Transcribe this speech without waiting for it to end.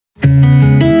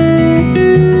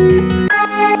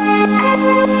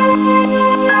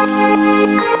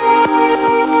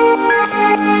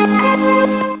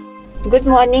Good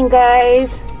morning,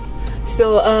 guys.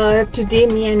 So today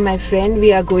me and my friend,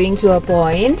 we are going to a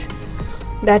point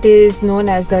that is known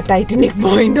as the Titanic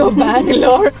point of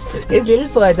Bangalore. It's a little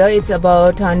further. It's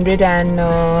about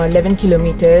 111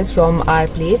 kilometers from our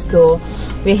place. So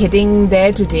we're heading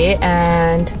there today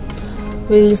and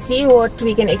we'll see what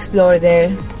we can explore there.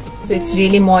 So it's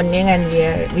really morning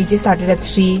and we just started at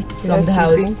 3 from the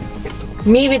house.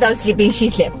 Me without sleeping, she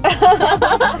slept.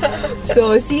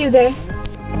 So see you there.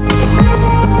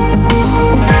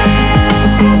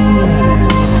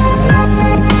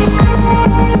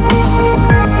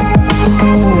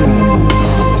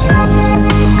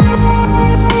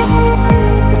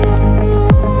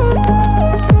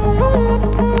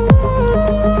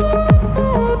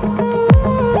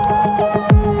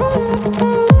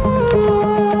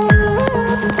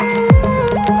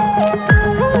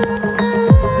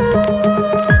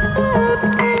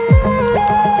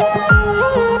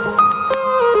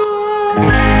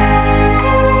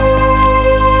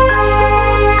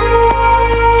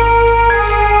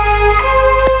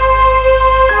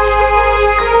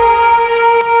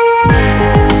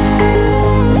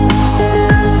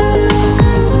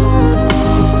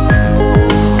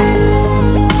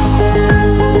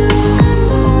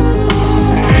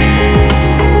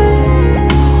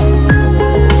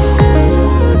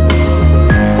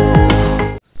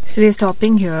 So we're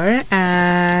stopping here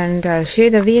and I'll show you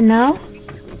the view now.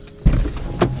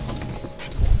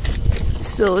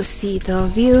 So see the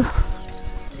view.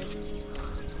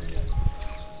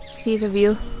 See the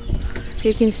view.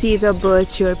 You can see the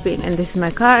birds chirping and this is my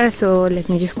car, so let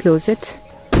me just close it.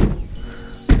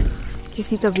 Just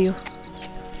see the view.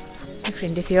 My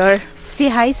friend is here. Say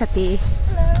hi, Sati.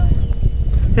 Hello.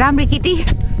 Ramri Kitty.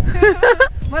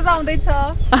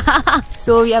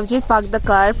 So we have just parked the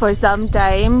car for some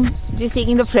time, just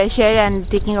taking the fresh air and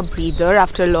taking a breather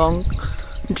after a long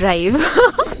drive.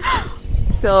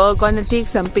 So gonna take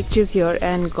some pictures here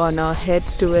and gonna head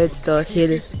towards the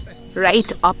hill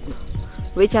right up,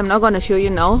 which I'm not gonna show you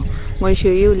now. I'm gonna show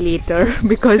you later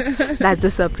because that's the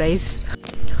surprise.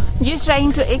 Just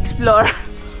trying to explore.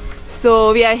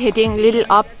 So we are heading a little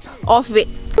up off way.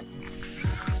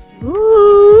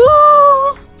 Ooh.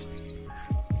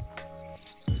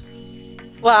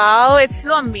 Wow, it's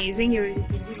so amazing. You really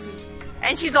can just see.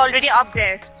 And she's already up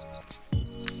there.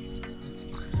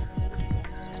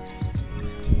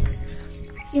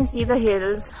 You can see the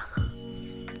hills.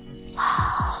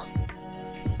 Wow.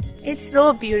 It's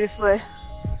so beautiful.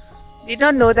 Did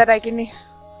not know that I can...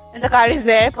 And the car is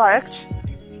there parked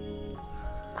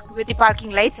with the parking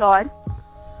lights on.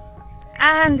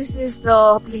 And this is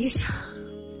the place.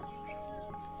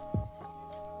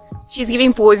 She's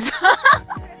giving pose.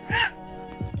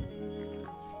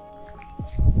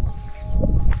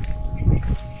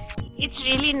 It's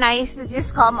really nice to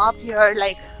just come up here,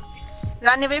 like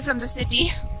run away from the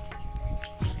city.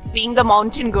 Being the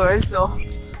mountain girls though,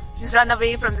 just run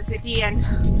away from the city and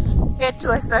head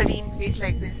to a serene place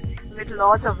like this with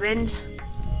lots of wind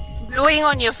blowing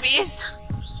on your face,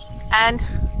 and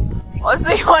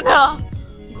also you wanna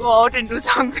go out and do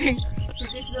something. So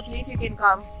this is the place you can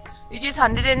come, which is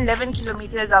 111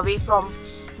 kilometers away from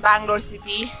Bangalore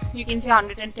city. You can say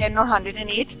 110 or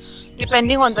 108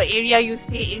 depending on the area you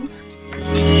stay in.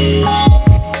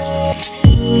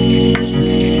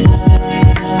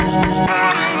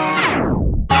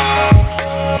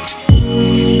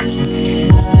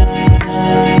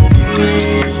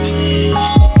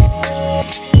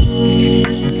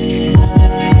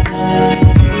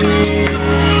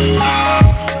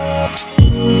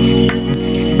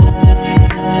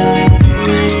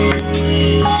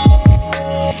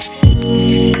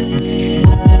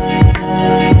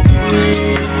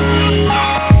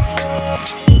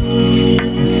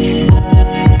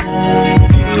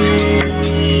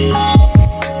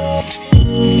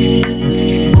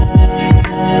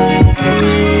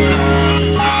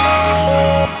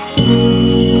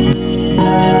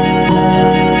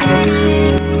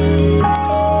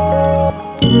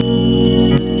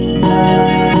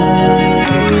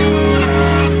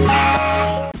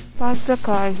 The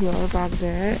car here back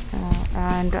there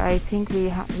and I think we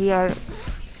are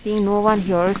seeing no one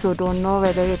here, so don't know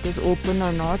whether it is open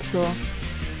or not, so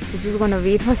we're just gonna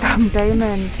wait for some time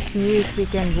and see if we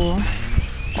can go,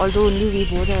 although only we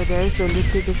both are there, so a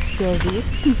little bit scary.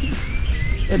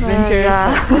 Adventurous.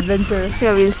 Yeah. Adventurous.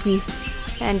 Yeah, we'll see.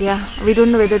 And yeah, we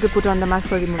don't know whether to put on the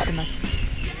mask or remove the mask,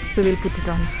 so we'll put it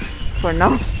on for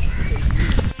now.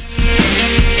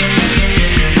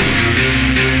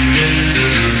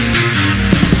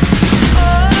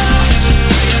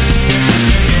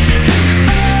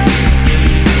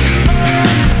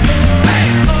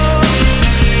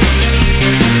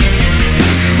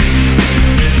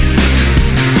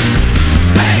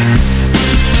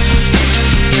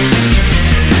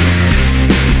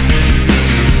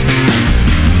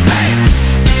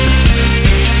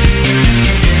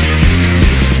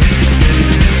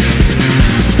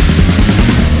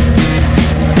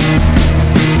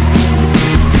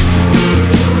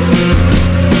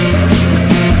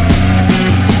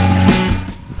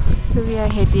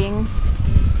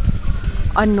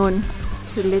 unknown.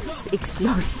 So let's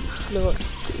explore.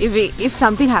 If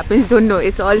something happens, don't know.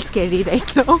 It's all scary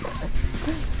right now.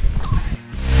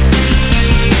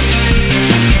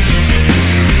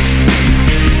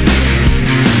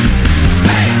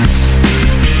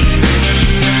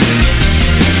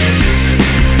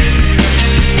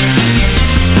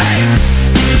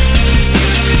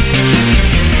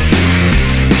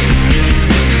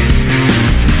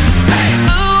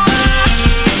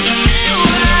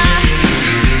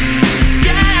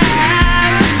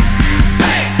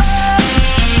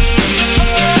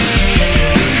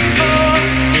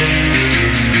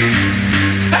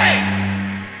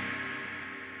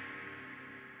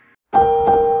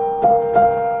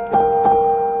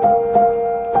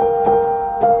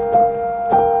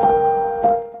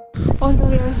 Although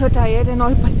we are so tired and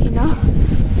all pasina.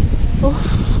 Oh,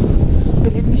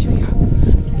 okay, let me show you.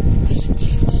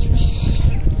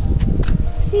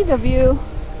 See the view.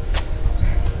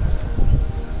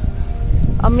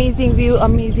 Amazing view,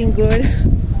 amazing girl.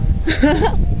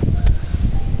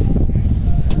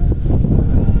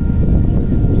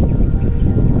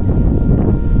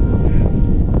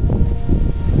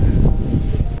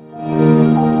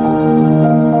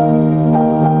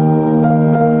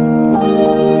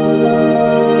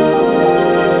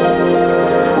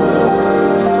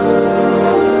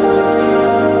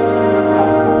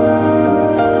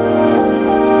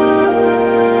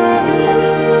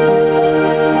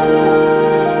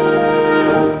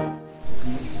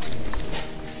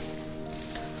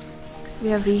 We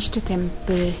have reached a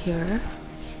temple here.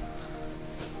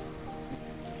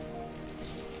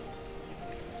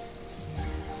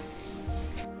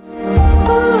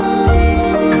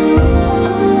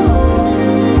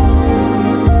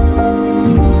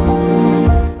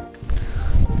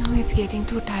 Now it's getting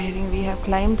too tiring. We have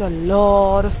climbed a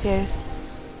lot of stairs.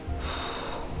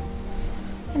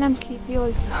 And I'm sleepy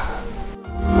also.